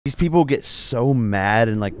these people get so mad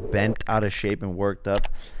and like bent out of shape and worked up.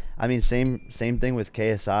 I mean, same thing with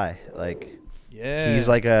KSI. Like, Yeah. he's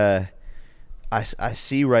like I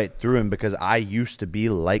see right through him because I used to be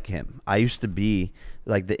like him. I used to be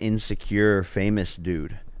like the insecure, famous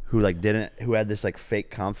dude who who had this like fake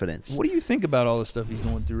confidence. What do you think about all the stuff he's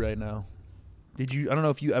going through right now? Did you? I don't know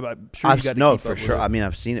if you. I'm sure you got to no, keep for up sure. with it. I mean,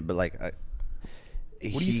 I've seen it, but like, What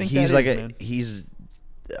do you think he's that like is, man? he's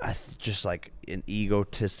just like an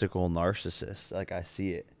egotistical narcissist. Like, I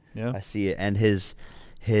see it. Yeah. I see it, and his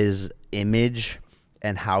image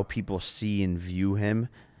and how people see and view him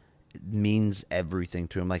means everything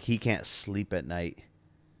to him. Like, he can't sleep at night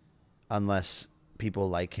unless people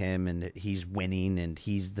like him and he's winning and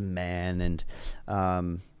he's the man. And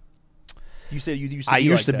You said you used to. I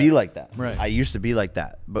used to be like that. Right. I used to be like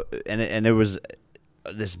that, but and it was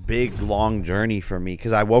this big long journey for me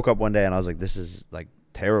because I woke up one day and I was like, this is like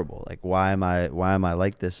terrible. Like, why am I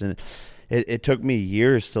like this? And it took me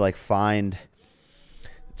years to like find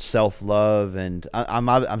self-love, and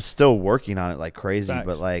I'm still working on it like crazy. Facts.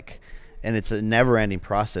 But like, and it's a never-ending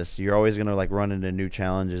process. You're always gonna like run into new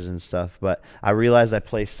challenges and stuff. But I realized I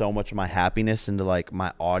placed so much of my happiness into like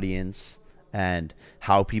my audience and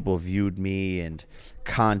how people viewed me and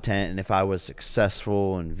content, and if I was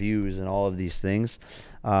successful and views and all of these things,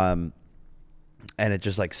 and it's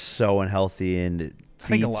just like so unhealthy. And it I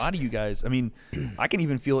think a feeds- lot of you guys. I mean, I can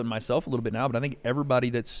even feel it in myself a little bit now. But I think everybody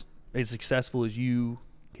that's as successful as you,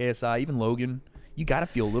 KSI, even Logan, you got to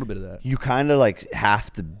feel a little bit of that. you kind of like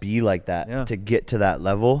have to be like that Yeah. to get to that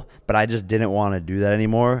level. But I just didn't want to do that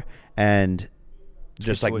anymore, and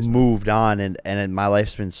just like choice, man. moved on, and my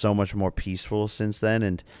life's been so much more peaceful since then.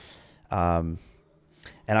 And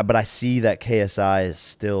but I see that KSI is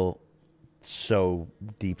still so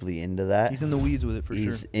deeply into that. He's in the weeds with it for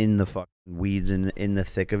He's sure. in the fucking weeds and in the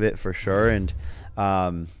thick of it for sure. And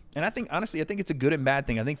And I think, honestly, I think it's a good and bad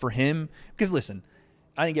thing. I think for him, because listen,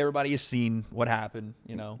 I think everybody has seen what happened,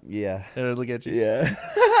 you know. yeah, Look at you. yeah.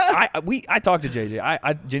 I talked to JJ.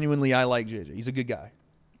 I genuinely like JJ. He's a good guy.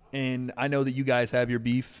 And I know that you guys have your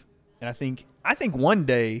beef. And I think one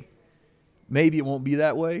day maybe it won't be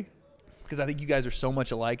that way, because I think you guys are so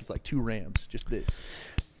much alike. It's like two Rams, just this.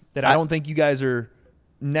 That I don't think you guys are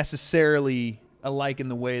necessarily alike in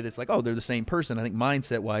the way that's like, oh, they're the same person. I think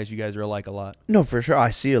mindset-wise, you guys are alike a lot. No, for sure. I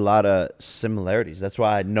see a lot of similarities. That's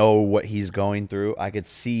why I know what he's going through. I could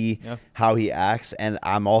see how he acts, and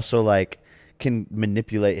I'm also like can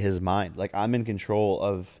manipulate his mind. Like, I'm in control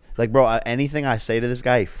of, like, bro, anything I say to this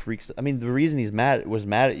guy, he freaks. I mean, the reason he's mad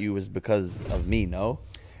at you was because of me. No,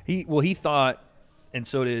 He thought, and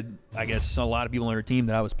so did, I guess, a lot of people on our team,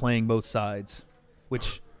 that I was playing both sides,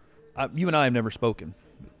 which you and I have never spoken.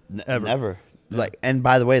 Ever. Never. Like, and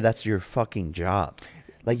by the way, that's your fucking job.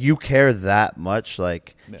 Like, you care that much.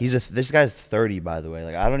 Like, this guy's 30, by the way.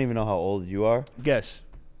 Like, I don't even know how old you are. Guess.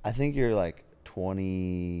 I think you're like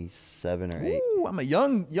 27 or 8. Ooh, I'm a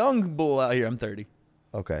young bull out here. I'm 30.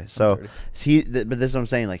 Okay, so 30. but this is what I'm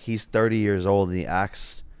saying. Like, he's 30 years old and he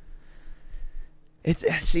acts.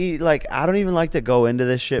 Like, I don't even like to go into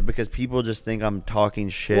this shit because people just think I'm talking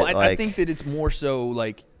shit. Well, I think that it's more so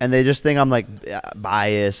like, and they just think I'm like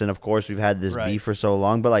biased. And of course, we've had this Right. beef for so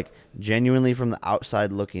long. But like, genuinely, from the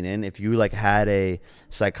outside looking in, if you like had a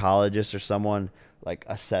psychologist or someone like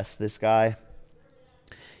assess this guy,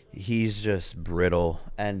 he's just brittle,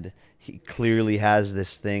 and he clearly has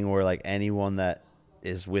this thing where like anyone that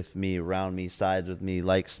is with me, around me, sides with me,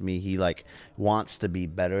 likes me, he like wants to be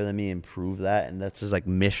better than me and prove that. And that's his like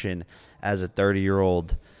mission as a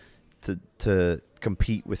 30-year-old to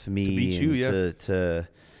compete with me, To beat you, yeah. to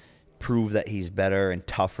prove that he's better and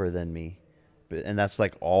tougher than me. And that's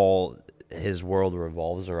like all his world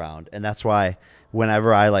revolves around. And that's why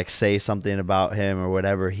whenever I like say something about him or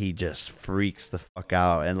whatever, he just freaks the fuck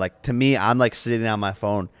out. And like, to me, I'm like sitting on my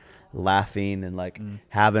phone laughing and like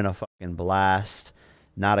having a fucking blast,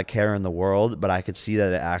 not a care in the world. But I could see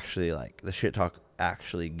that it actually, like, the shit talk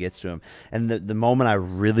actually gets to him. And the moment I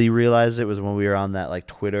really realized it was when we were on that like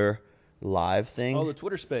Twitter live thing. oh, the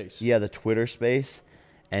Twitter space. Yeah, the Twitter space.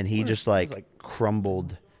 And he just was like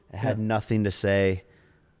crumbled, had nothing to say,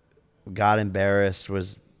 got embarrassed,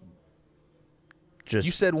 was just.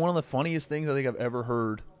 You said one of the funniest things I think I've ever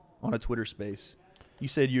heard on a Twitter space. You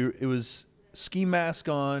said it was ski mask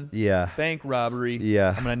on, bank robbery.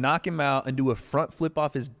 Yeah. I'm gonna knock him out and do a front flip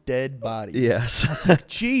off his dead body. Yes. I was like,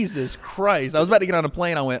 Jesus Christ! I was about to get on a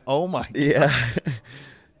plane. I went, oh my God. Yeah.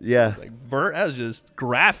 Yeah. Like, that was just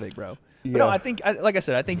graphic, bro. But Yeah. no, I think, like I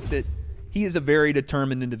said, I think that he is a very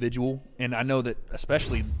determined individual, and I know that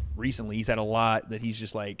especially recently he's had a lot that he's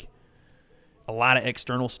just like a lot of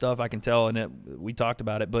external stuff. I can tell, and we talked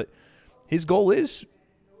about it. But his goal is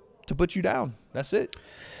to put you down. That's it.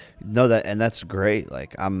 No, that's great.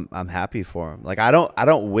 Like I'm happy for him. Like I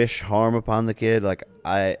don't wish harm upon the kid. Like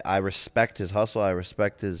I respect his hustle. I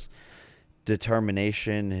respect his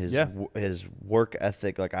determination, his work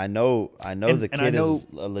ethic. Like I know the kid is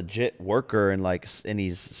a legit worker and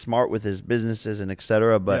he's smart with his businesses and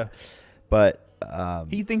etc. But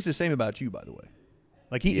he thinks the same about you, by the way.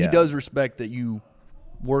 Like he does respect that you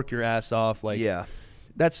work your ass off. Like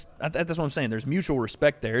that's what I'm saying. There's mutual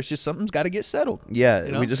respect there. It's just something's got to get settled. Yeah,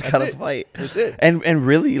 you know? we just gotta fight. That's it. And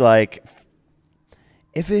really, like,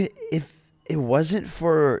 if it wasn't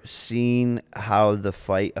for seeing how the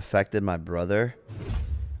fight affected my brother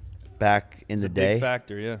back in the day, big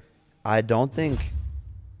factor, yeah. I don't think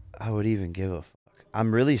I would even give a fuck.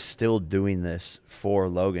 I'm really still doing this for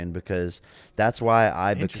Logan because that's why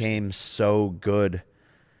I became so good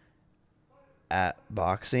at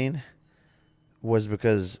boxing, was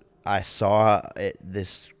because I saw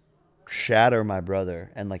this shatter my brother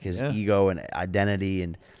and like his ego and identity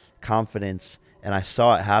and confidence, and I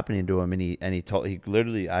saw it happening to him, and he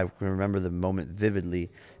literally, I can remember the moment vividly.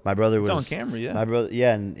 My brother was on camera, my brother,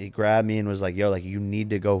 and he grabbed me and was like, "Yo, like you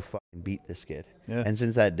need to go fucking beat this kid." And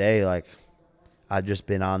since that day, like I've just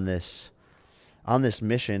been on this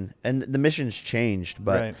mission, and the mission's changed,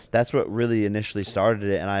 but that's what really initially started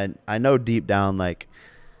it. And I know deep down, like,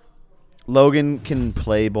 Logan can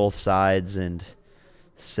play both sides and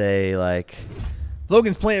say, like,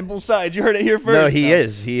 Logan's playing both sides. You heard it here first. No, he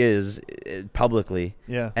is publicly.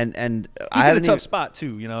 Yeah. And he's in a tough spot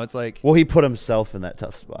too, you know. It's like, well, he put himself in that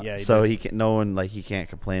tough spot. Yeah, so he can't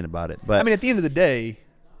complain about it. But I mean, at the end of the day,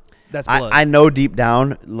 that's blood. I know deep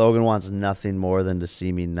down Logan wants nothing more than to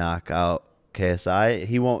see me knock out KSI.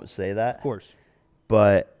 He won't say that, of course,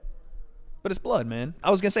 but it's blood, man.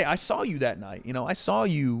 I was gonna say I saw you that night. You know, I saw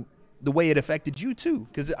you the way it affected you too,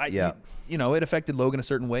 because you know, it affected Logan a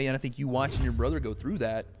certain way, and I think you watching your brother go through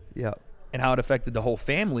that, and how it affected the whole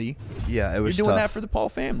family. Yeah, it was. You're doing tough. that for the Paul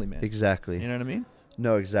family, man. Exactly. You know what I mean?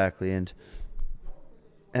 No, exactly, and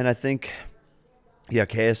I think,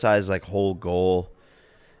 KSI's like whole goal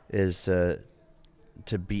is to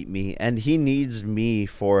beat me, and he needs me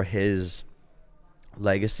for his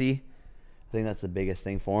legacy. I think that's the biggest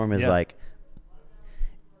thing for him is like,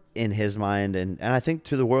 in his mind, and I think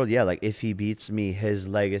to the world, like if he beats me, his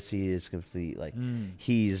legacy is complete. Like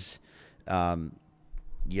he's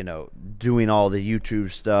you know, doing all the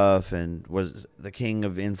YouTube stuff and was the king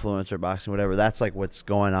of influencer boxing, whatever. That's like what's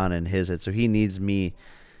going on in his head. So he needs me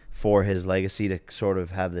for his legacy to sort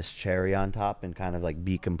of have this cherry on top and kind of like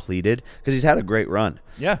be completed, because he's had a great run.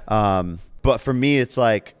 But for me, it's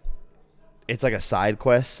like a side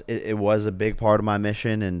quest. It was a big part of my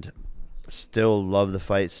mission, and still love the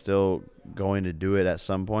fight, still going to do it at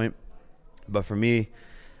some point. But for me,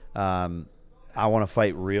 I want to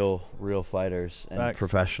fight real fighters and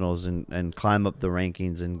professionals and climb up the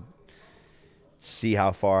rankings and see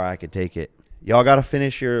how far I could take it. Y'all got to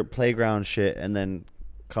finish your playground shit and then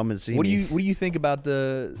come and see me. What do you think about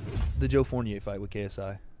the Joe Fournier fight with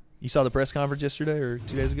KSI? You saw the press conference yesterday or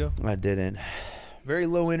 2 days ago? I didn't. Very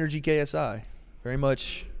low energy KSI. Very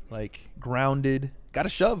much like grounded. Got a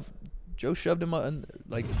shove. Joe shoved him,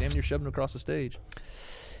 like damn near shoved him across the stage.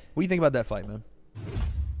 What do you think about that fight, man?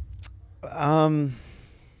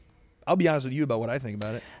 I'll be honest with you about what I think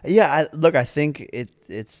about it. Yeah, I think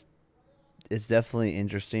it's definitely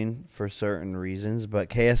interesting for certain reasons, but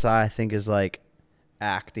KSI I think is like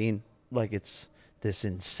acting like it's this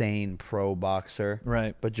insane pro boxer.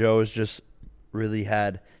 Right. But Joe's just really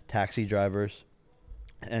had taxi drivers,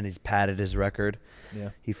 and he's padded his record. Yeah.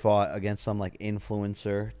 He fought against some like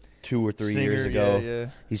influencer 2 or 3 years ago.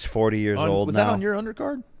 Yeah. He's 40 years old now. Was that on your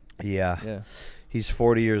undercard? Yeah. Yeah. He's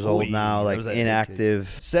 40 years old now, like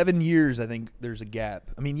inactive. 7 years, I think there's a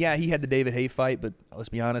gap. I mean, yeah, he had the David Haye fight, but let's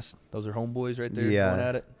be honest, those are homeboys right there going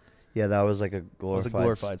at it. Yeah, that was like a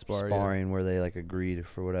glorified sparring where they like agreed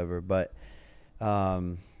for whatever. But I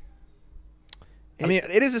mean,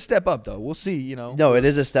 it is a step up though. We'll see, you know. No, it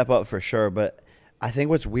is a step up for sure, but I think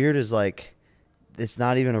what's weird is like it's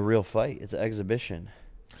not even a real fight. It's an exhibition.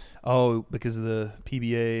 Oh, because of the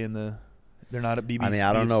PBA and they're not at BBC. I mean,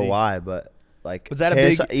 I don't know why, but like was that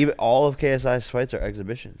KSI, even all of KSI's fights are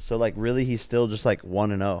exhibitions. So like really he's still just like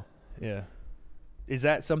 1-0. Yeah. Is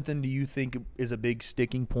that something do you think is a big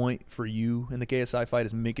sticking point for you in the KSI fight,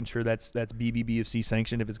 is making sure that's BBBFC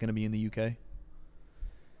sanctioned if it's going to be in the UK?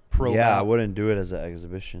 I wouldn't do it as an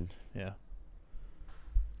exhibition. Yeah.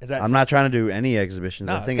 I'm not trying to do any exhibitions.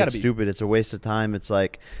 I think it's stupid. It's a waste of time. It's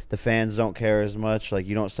like the fans don't care as much. Like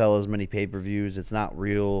you don't sell as many pay-per-views. It's not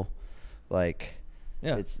real Like,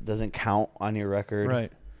 Yeah. it doesn't count on your record.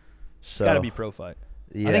 Right. So It's got to be pro fight.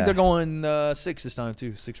 Yeah. I think they're going 6 this time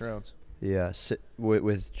too. 6 rounds. Yeah,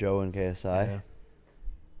 with Joe and KSI. Yeah.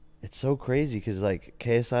 It's so crazy because like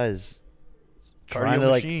KSI is Cardio trying to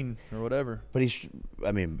machine or whatever. but he's.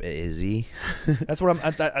 I mean, is he? That's what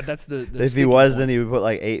I'm. That's the If he sticky was, point. then he would put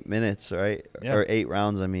like 8 minutes, right? Yeah. Or 8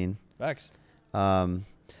 rounds. I mean. Facts.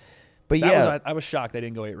 But That yeah. was, I was shocked they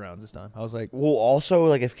didn't go 8 rounds this time. I was like, Well, also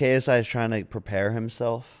like if KSI is trying to prepare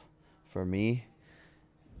himself for me,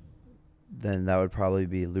 then that would probably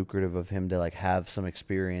be lucrative of him to like have some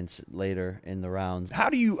experience later in the rounds. how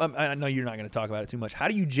do you? I know you're not going to talk about it too much. How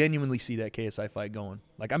do you genuinely see that KSI fight going?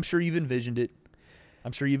 Like, I'm sure you've envisioned it.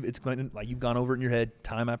 I'm sure you've gone over it in your head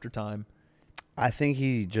time after time. I think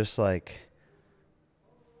he just like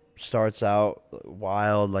starts out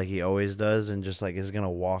wild like he always does, and just like is gonna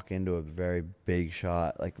walk into a very big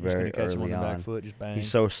shot like You're just very gonna catch him on early the on. back foot, just bang. He's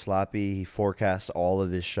so sloppy. He forecasts all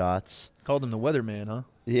of his shots. Called him the weatherman, huh?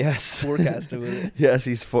 Yes. Forecasted with it. Yes,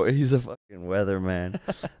 he's a fucking weatherman.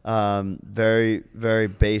 Very, very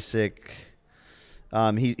basic.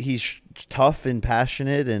 He's tough and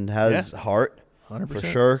passionate and has heart 100%. for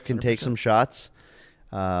sure. Can 100%. take some shots.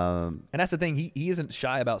 And that's the thing. He isn't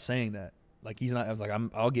shy about saying that. Like, he's not. I was like,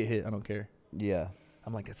 I'll get hit. I don't care. Yeah.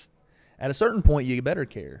 I'm like, it's at a certain point you better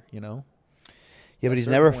care, you know. Yeah, but At a he's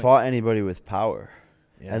certain never point. fought anybody with power.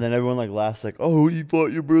 Yeah. And then everyone like laughs like, "Oh, you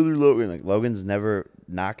fought your brother Logan." Like Logan's never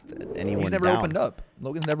knocked anyone he's never down. opened up.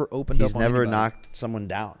 Logan's never opened up. He's on never anybody. knocked someone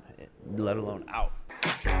down, let alone out.